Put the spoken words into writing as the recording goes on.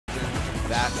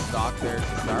that stock there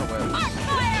to start with.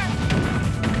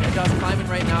 Jeja's climbing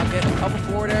right now, getting a couple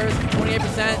forward airs,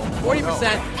 28%,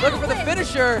 40%, looking for the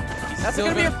finisher. That's going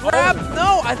to be a grab.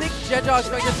 No, I think Jeja is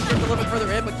going to get a little bit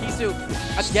further in, but Kisu,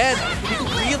 again,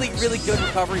 really, really good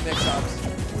recovery mix-ups.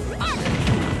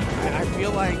 I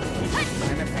feel like he's just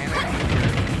kind of panicking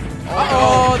here.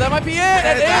 Uh-oh, that might be it.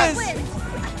 It is.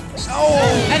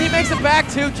 Oh, and he makes it back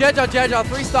to Jeja.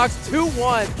 3 stocks,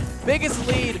 2-1. Biggest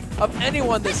lead of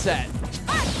anyone this set.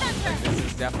 This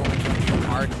is definitely going to be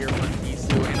hard here for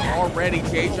Kisu, and already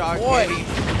Jeja getting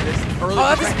this early. Oh,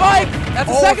 that's a spike. That's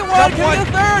the second one. Give me the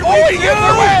third. Oh, he gets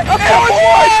the win. A fourth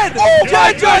one. Oh,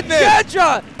 my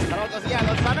Jeja. Yeah,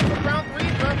 let's sign up for round 3,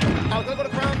 bro. I was going to go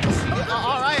to round 2.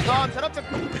 All right, set up to...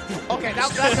 Okay,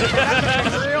 that's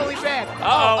really bad. It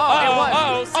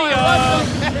was. See ya.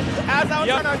 As I was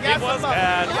trying to gas it was him up.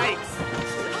 bad. Yikes.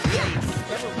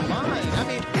 Never mind. I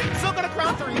mean, still going to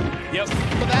crown 3. Yep.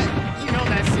 But that, you know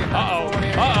that shit.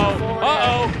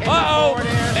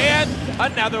 And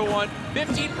another one.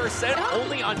 15%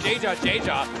 only on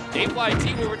Jejajeja. Dayfly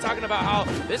team, we were talking about how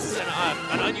this is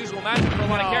an unusual matchup for a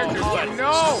lot of characters. Oh, but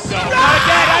no. Not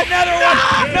again. Another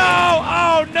one. No.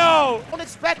 Oh, no. Don't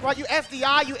expect, right? You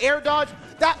FDI, you air dodge.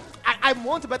 That I'm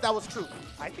willing to bet that was true.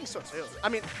 I think so too. I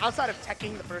mean, outside of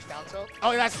teching the first down tilt.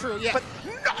 Oh, that's true, yeah. But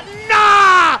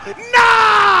nah!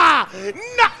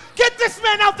 Get this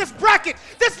man out this bracket!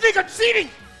 This nigga cheating!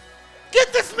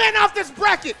 Get this man out this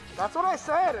bracket! That's what I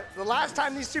said. The last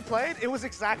time these two played, it was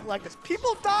exactly like this.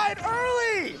 People died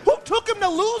early! Who took him to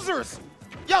losers?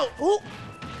 Yo, who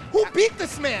beat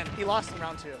this man? He lost in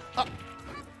round 2.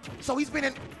 So he's been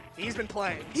in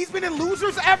playing. He's been in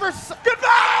losers ever since.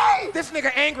 Goodbye! This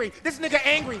nigga angry. This nigga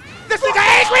angry. This nigga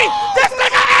angry! This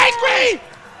nigga angry!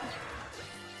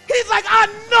 He's like, I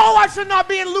know I should not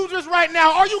be in losers right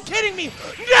now. Are you kidding me?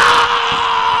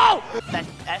 No! That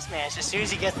S-Mash, as soon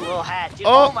as he gets the little hat, dude,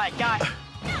 oh my god.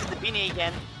 It's the beanie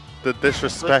again. The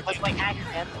disrespect. Looks like hacker,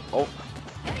 man. Oh,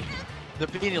 The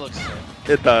beanie looks sick.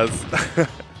 it does.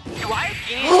 Why is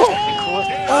beanie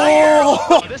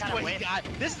This is what he's got.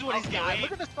 This is what he's got.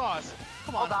 Look at the sauce.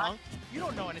 Come on, Hold on. Hunk. You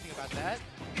don't know anything about that.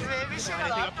 Maybe You don't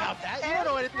know anything about that. You don't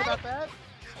know anything about that.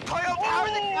 How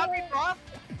is it not be wrong?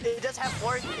 It does have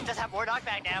more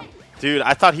knockback now. Dude,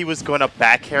 I thought he was going to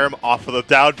back air him off of the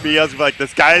down B. I was like,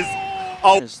 this guy's...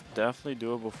 Oh. It's definitely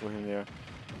doable for him there.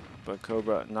 But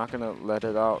Cobra not going to let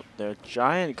it out. Their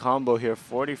giant combo here,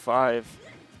 45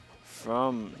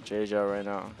 from Jeja right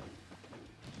now.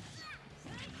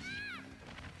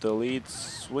 The lead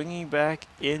swinging back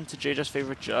into Jeja's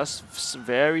favor, just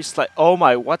very slight. Oh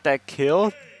my, what, that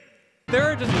kill? There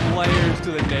are just layers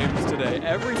to the names today.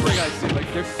 Everything I see,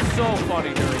 like, they're so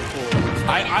funny during pools.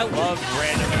 I love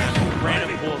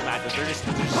random pools matches. They're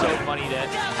so funny to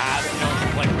have,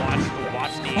 like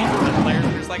watch these players.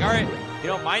 They're just like, all right,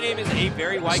 my name is a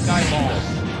very white guy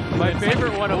ball. My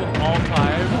favorite one of all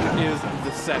time is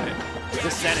the Senate. The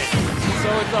Senate. So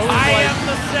it's always I am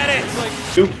the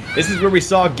Senate. This is where we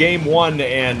saw game 1,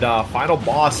 and final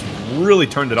boss really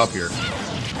turned it up here.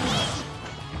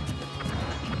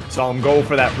 Saw him go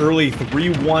for that early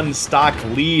 3-1 stock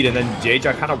lead, and then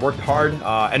Jeja kind of worked hard.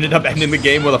 Ended up ending the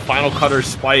game with a final cutter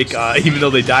spike, even though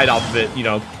they died off of it.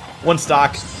 One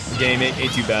stock game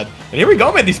ain't too bad. And here we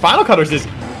go, man. These final cutters is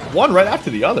one right after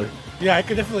the other. Yeah, I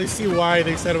could definitely see why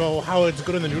they said about how it's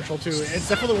good in the neutral too. It's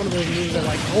definitely one of those moves that,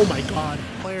 like, oh my god,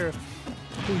 a player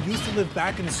who used to live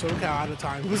back in SoCal at a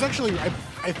time. Who was actually, I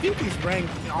think he's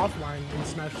ranked offline in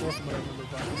Smash 4 from what I remember,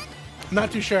 but I'm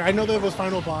not too sure. I know there was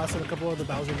Final Boss and a couple other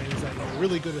Bowser names that were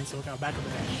really good in SoCal back in the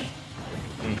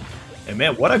day. And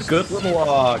man, what a good little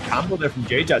combo there from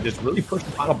Jeja. Just really pushed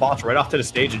the final boss right off to the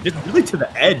stage and just really to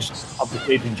the edge of the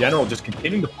stage in general. Just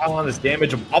continuing to pile on this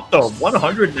damage. Up to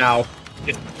 100 now.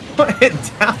 Just putting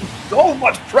down so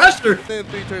much pressure. In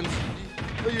 3 turns,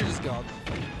 you're just gone.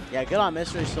 Yeah, good on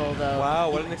Mystery Soul though.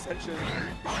 Wow, what an extension.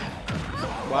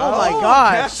 Wow. Oh my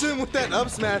gosh. Catch him with that up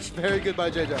smash. Very good by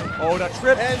Jeja. Oh, that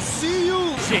trip. And see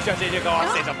you. Jeja go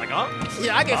off stage. I'm like, huh?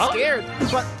 Yeah, I get scared.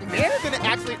 But man is gonna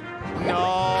actually. No.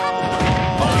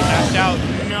 Oh, he smashed out.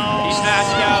 No. He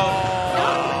smashed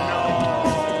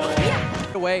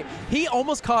out. Away. He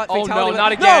almost caught Oh fatality. no,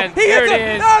 not again. No, there it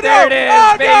is. No, there it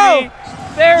is, baby. No.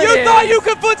 There it is. You thought you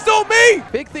could footstool me.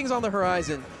 Big things on the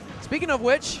horizon. Speaking of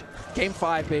which, Game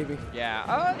 5, baby.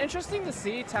 Yeah, interesting to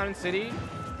see Town & City.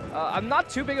 I'm not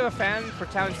too big of a fan for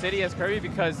Town & City as Kirby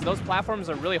because those platforms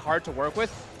are really hard to work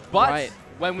with. But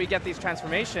when we get these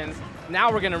transformations,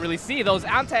 now we're going to really see those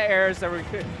anti-airs that we're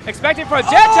expecting for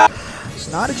Jeja.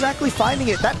 He's not exactly finding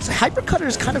it. That hyper cutter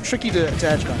is kind of tricky to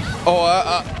edge gun. Oh,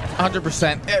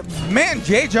 100%. Man,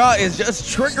 Jeja is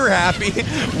just trigger happy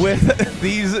with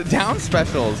these down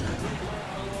specials.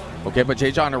 Okay, but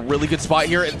Jeja in a really good spot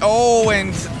here. And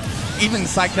even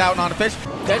psyched out on a fish.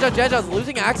 Jeja's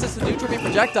losing access to neutral beam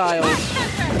projectiles.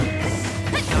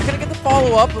 Not gonna get the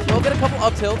follow-up, but will get a couple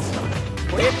up tilts.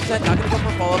 48%, not gonna go for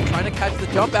a follow-up, trying to catch the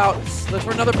jump out. Looks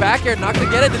for another back air, not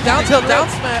gonna get it. The down tilt, down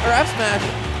smash, or F smash.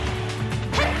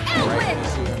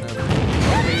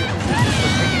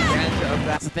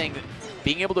 That's the thing,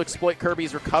 being able to exploit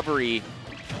Kirby's recovery,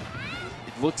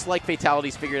 it looks like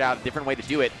Fatality's figured out a different way to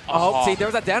do it. Oh, see, there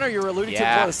was that downer you were alluding to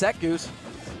before the set, Goose.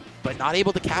 But not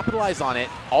able to capitalize on it,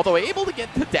 although able to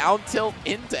get the down tilt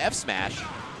into F smash.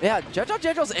 Yeah,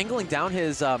 Jeja's angling down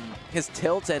his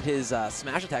tilts and his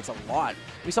smash attacks a lot.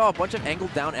 We saw a bunch of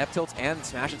angled down F tilts and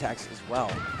smash attacks as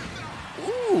well.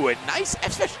 Ooh, a nice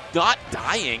F smash, not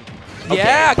dying.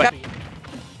 Yeah, okay,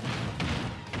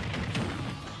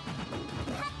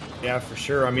 yeah, for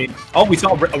sure. I mean, we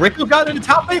saw Rico got into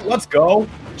top 8. Let's go.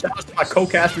 Shout out to my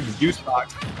co-caster, the Juice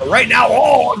Box. But right now,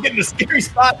 I'm getting a scary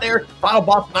spot there. Final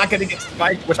boss not going to get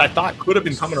spiked, which I thought could have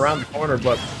been coming around the corner.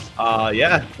 But,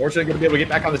 yeah, fortunately going to be able to get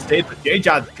back on the stage. But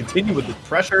Jeja continue with the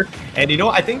pressure. And, you know,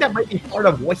 I think that might be part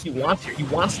of what he wants here. He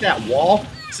wants that wall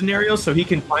scenario so he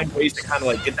can find ways to kind of,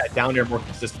 like, get that down there more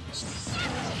consistently.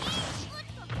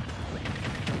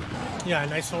 Yeah,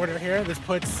 nice order here. This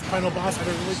puts final boss at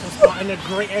a really tough spot and a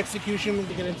great execution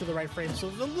to get into the right frame. So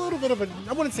it's a little bit of a,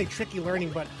 I wouldn't say tricky learning,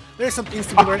 but there's some things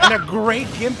to be learned. And a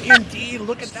great gimp indeed.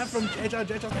 Look at that from Jeja.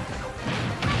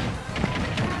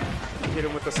 Hit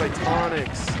him with the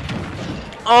Cytonics.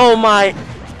 Oh my.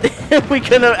 We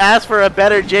couldn't have asked for a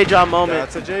better Jeja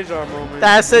moment. That's a Jeja moment.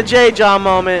 That's a Jeja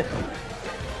moment.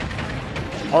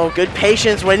 Oh, good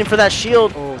patience waiting for that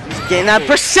shield. Oh, he's getting that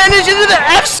percentage into the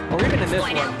F. Or even in this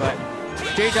one, but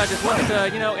Jeja just wants to,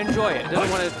 you know, enjoy it.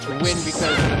 Doesn't want to win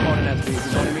because the opponent has to, you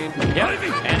know what I mean? Yeah,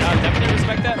 and definitely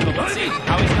respect that, but let's see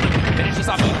how he's going to finish this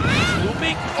off. He's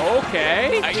looping.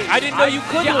 Okay. I didn't know you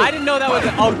could Yeah, loop. I didn't know that was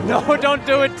it. Oh, no, don't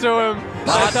do it to him.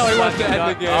 That's how he wants to end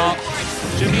the game.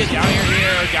 Should be a down air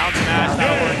here, down smash,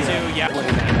 that'll work too, yeah.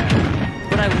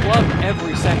 But I love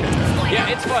every second. Yeah,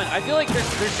 it's fun. I feel like there's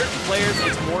certain players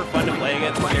it's more fun to play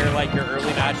against when they're like your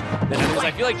early match than others.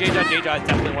 I feel like Jeja is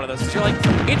definitely one of those. You're like,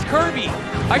 it's Kirby.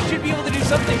 I should be able to do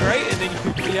something, right? And then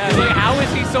yeah, like, how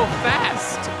is he so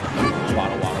fast?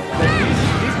 Waddle.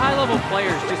 These high-level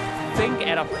players just think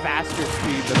at a faster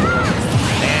speed than the rest.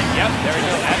 And yep, there we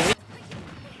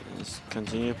go. Just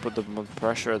continue to put the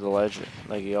pressure at the ledge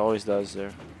like he always does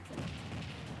there.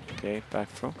 Okay, back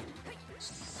throw.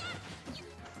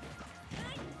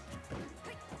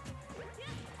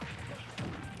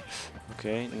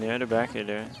 Okay, near the back air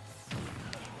there.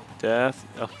 Death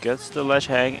gets the ledge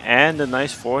hang and the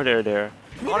nice forward air there.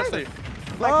 Honestly,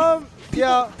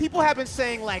 people have been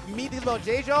saying like meet these little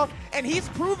Jeja, and he's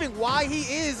proving why he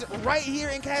is right here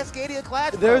in Cascadia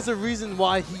Clash. There's a reason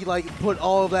why he like put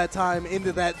all of that time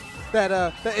into that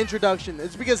introduction.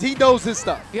 It's because he knows his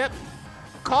stuff. Yep.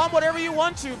 Call him whatever you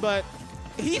want to, but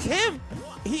he's him.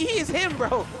 He is him,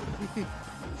 bro.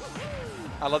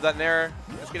 I love that Nair.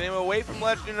 Just getting him away from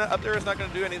ledge up there is not going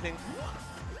to do anything.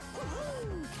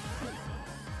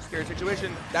 Scary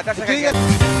situation. That's like